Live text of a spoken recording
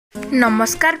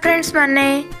नमस्कार फ्रेंड्स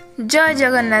माने जय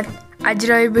जगन्नाथ। आज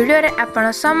वीडियो रे आपण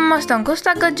समस्त को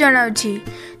स्वागत जनाउछि।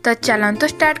 तो चलंतु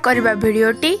स्टार्ट करबा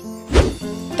वीडियोटी।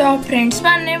 तो फ्रेंड्स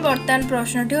माने वर्तमान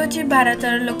प्रश्नटी होछि भारत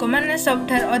रे लोक माने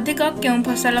सबठार अधिक केउ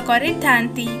फसल करि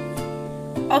थांती।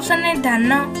 ऑप्शन ए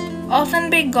धान, option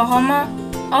B गहम,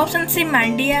 option C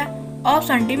मांडिया,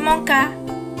 option D मका।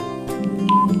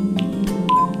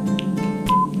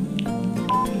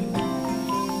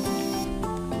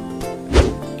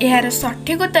 यार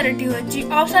सठिक उत्तरटी होछि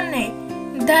ऑप्शन ए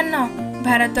धान।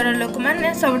 भारतर लोक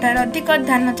माने सबठार अधिक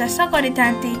धान चाष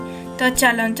करिथांती। तो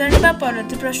चलन जानिबा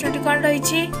परवर्ती प्रश्नटी कोन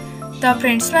रहिछि। तो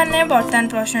फ्रेंड्स माने वर्तमान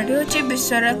प्रश्नटी होछि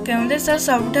विश्वर केउ देश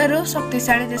सबठार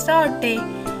शक्तिशाली देश अटे।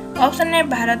 Option A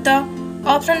Bharat,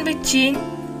 option B चीन,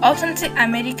 option C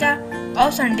America,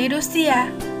 option D Russia.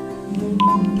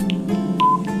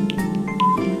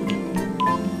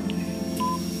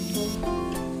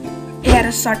 यार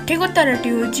सठिक उत्तरटी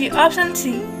होछि ऑप्शन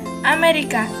सी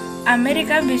अमेरिका।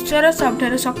 अमेरिका विश्वर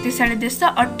सबठार शक्तिशाली देश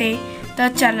अटे। तो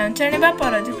चलन जानिबा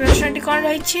परवर्ती प्रश्नटी कोन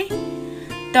रहिछि।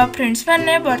 तो फ्रेंड्स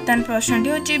माने वर्तमान प्रश्नटी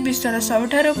होछि विश्वर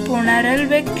सबठार पुराना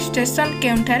रेलवे स्टेशन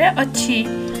केउठारे अछि।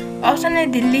 Option A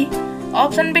Delhi,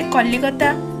 option B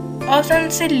Kolkata, option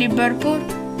C Liverpool,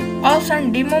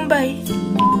 option D Mumbai.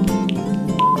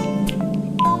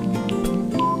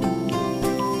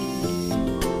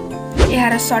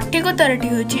 यार सठिक उत्तरटी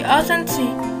होछि option C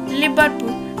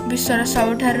Liverpool. विश्वर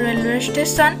सबठार railway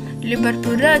station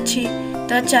Liverpool रे अछि।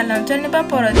 तो चलन जानिबा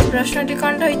परवर्ती प्रश्नटी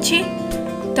कोन रहिछि।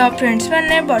 तो फ्रेंड्स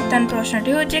माने वर्तमान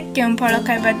प्रश्नटी होछि केउ फल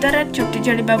खाइबा द्वारा चुटी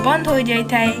झड़िबा बंद हो जाय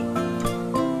थाए।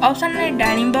 ऑप्शन ए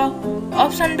डाळिंब,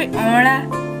 ऑप्शन बी अमला,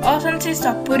 ऑप्शन सी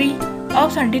सपुरी,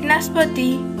 ऑप्शन डी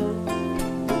नाशपाती।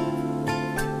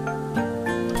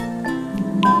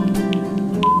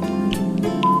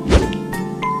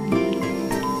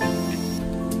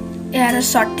 यार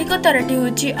सठिक उत्तरटी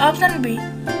होछि ऑप्शन बी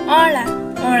अमला।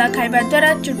 अमला खाइबा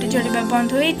द्वारा चुटी झड़िबा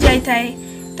बंद हो जाय थाए।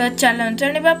 तो चलन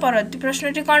जानिबा परवर्ती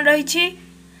प्रश्नटी कोन रहिछि।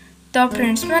 तो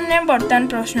फ्रेंड्स माने वर्तमान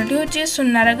प्रश्नटी होछि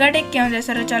सुनार गाड़ी केउ देश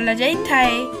रे चला जाय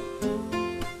थाए।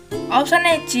 ऑप्शन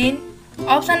ए चीन,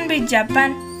 option B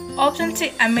Japan, option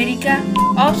C America,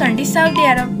 option D Saudi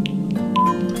अरब।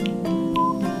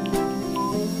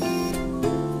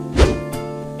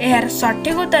 यार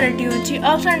सठिक उत्तरटी होछि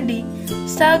ऑप्शन डी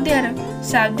सऊदी अरब।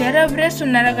 सऊदी अरब रे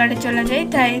सुनार गाड़ी चला जाय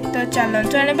थाए। तो चलन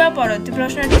जानिबा परवर्ती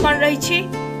प्रश्नटी कोन रहिछि।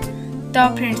 तो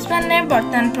फ्रेंड्स माने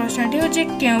वर्तमान प्रश्नटी होछि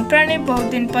केउ प्राणी बहुत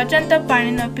दिन पर्यंत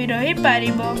पानी न पी रही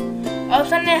पारिबो।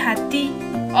 ऑप्शन ए हाथी,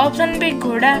 ऑप्शन बी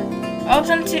घोड़ा,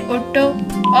 option C auto,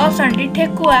 option D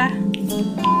ठेकुआ।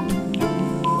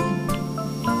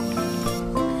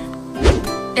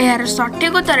 यार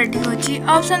सठिक उत्तरटी होछि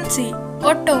ऑप्शन सी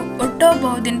ओटो। ओटो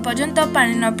बहुत दिन पर्यंत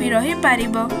पानी न पी रही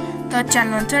पारिबो। तो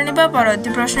चलन जानिबा परवर्ती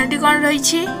प्रश्नटी कोन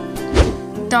रहिछि।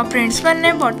 तो फ्रेंड्स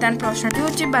माने वर्तमान प्रश्नटी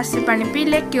होछि बासी पानी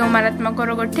पीले केउ मारात्मक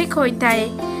रोग ठीक होइथाए।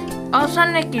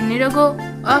 ऑप्शन ए किडनी रोग,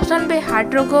 ऑप्शन बी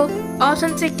हार्ट रोग,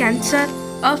 option C cancer,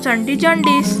 option D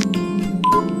jaundice.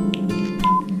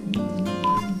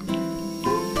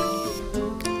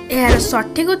 यार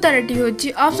सठिक उत्तरटी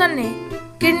होछि ऑप्शन ए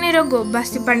किडनी रोग।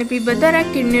 बासी पानी पीबा द्वारा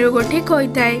किडनी रोग ठीक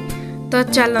होइथाए। तो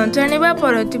चलन जानिबा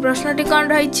परवर्ती प्रश्नटी कोन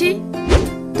रहिछि।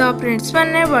 तो फ्रेंड्स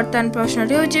माने वर्तमान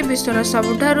प्रश्नटी होछि विश्वर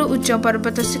सबठारु उच्च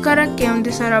पर्वत शिखर केउ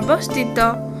देश रे अवस्थित।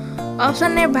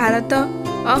 Option A Bharat,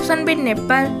 option B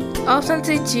Nepal, option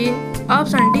C चीन,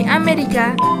 ऑप्शन डी अमेरिका।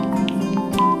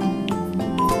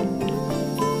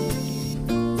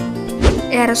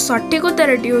 यार सठिक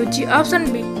उत्तरटी होछि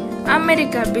ऑप्शन बी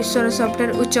अमेरिका। विश्वर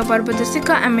सबठारु उच्च पर्वत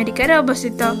शिखर अमेरिका रे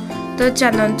अवस्थित। तो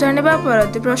चलन जानिबा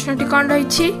परवर्ती प्रश्नटी कोन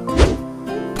रहिछि।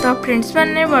 तो फ्रेंड्स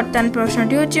माने वर्तमान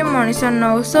प्रश्नटी होछि मनुष्य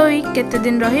नौशोई केते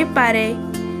दिन रही पारे।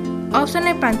 ऑप्शन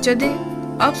ए 5 दिन,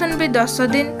 ऑप्शन बी 10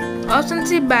 दिन, ऑप्शन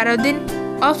सी 12 दिन,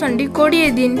 ऑप्शन डी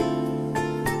 20 दिन।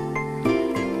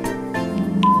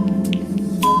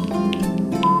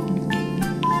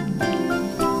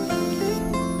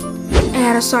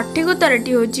 यार सठिक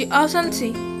उत्तरटी होछि ऑप्शन सी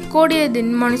 20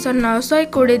 दिन। मनुष्य नौशोई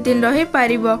 20 दिन रही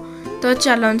पारिबो। तो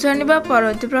चलन जानिबा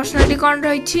परवर्ती प्रश्नटी कोन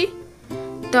रहिछि।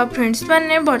 तो फ्रेंड्स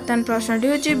माने वर्तमान प्रश्नटी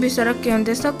होछि विश्वर केउ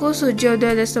देश को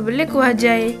सूर्योदय देश बोली कहा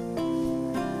जाए।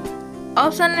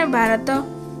 Option A Bharat,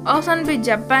 option B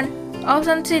Japan,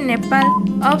 option C Nepal,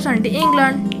 option D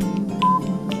England.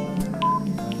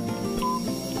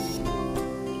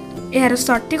 यार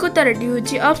सठिक उत्तरटी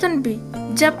होछि ऑप्शन बी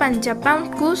जापान। जापान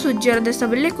को सूर्यर देश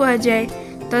बोली कहा जाए।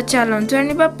 तो चलन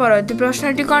जानिबा परवर्ती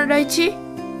प्रश्नटी कोन रहिछि।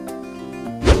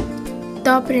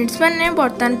 तो फ्रेंड्स माने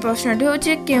वर्तमान प्रश्नटी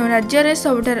होछि केउ राज्य रे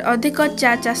सबठार अधिक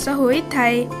चा चाष होई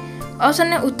थाए।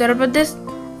 Option A Uttar Pradesh,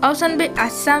 option B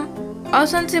Assam,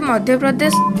 option C Madhya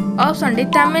Pradesh, option D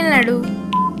Tamil Nadu.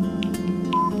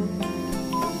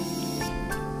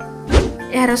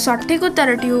 यार सठिक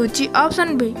उत्तरटी होची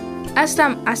ऑप्शन बी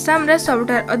आसाम। आसाम रे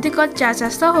सबठार अधिक चा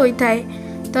चाष होता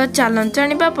है। तो चलन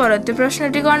जानिबा परवर्ती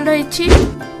प्रश्नटी कौन रही।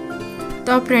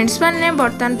 तो फ्रेंड्स मैंने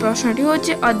बर्तमान प्रश्नटी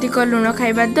होची अधिक लुण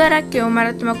खाइबा द्वारा क्यों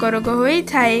मारात्मक रोग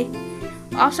होता है।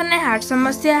 ऑप्शन ए हार्ट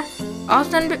समस्या,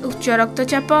 ऑप्शन बी उच्च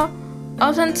रक्तचाप,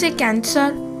 option C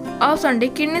cancer, option D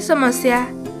kidney समस्या।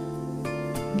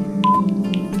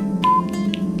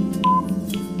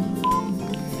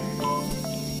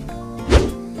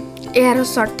 यार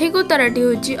सठिक उत्तरटी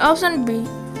होची ऑप्शन बी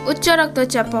उच्च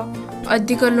रक्तचाप।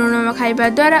 अधिक लुण खाइबा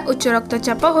द्वारा उच्च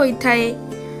रक्तचाप होता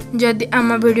है। जदि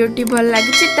आम वीडियोटी भल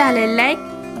लगी ताले लाइक,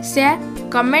 शेयर,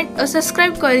 कमेंट और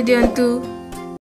सब्सक्राइब कर दियंतु।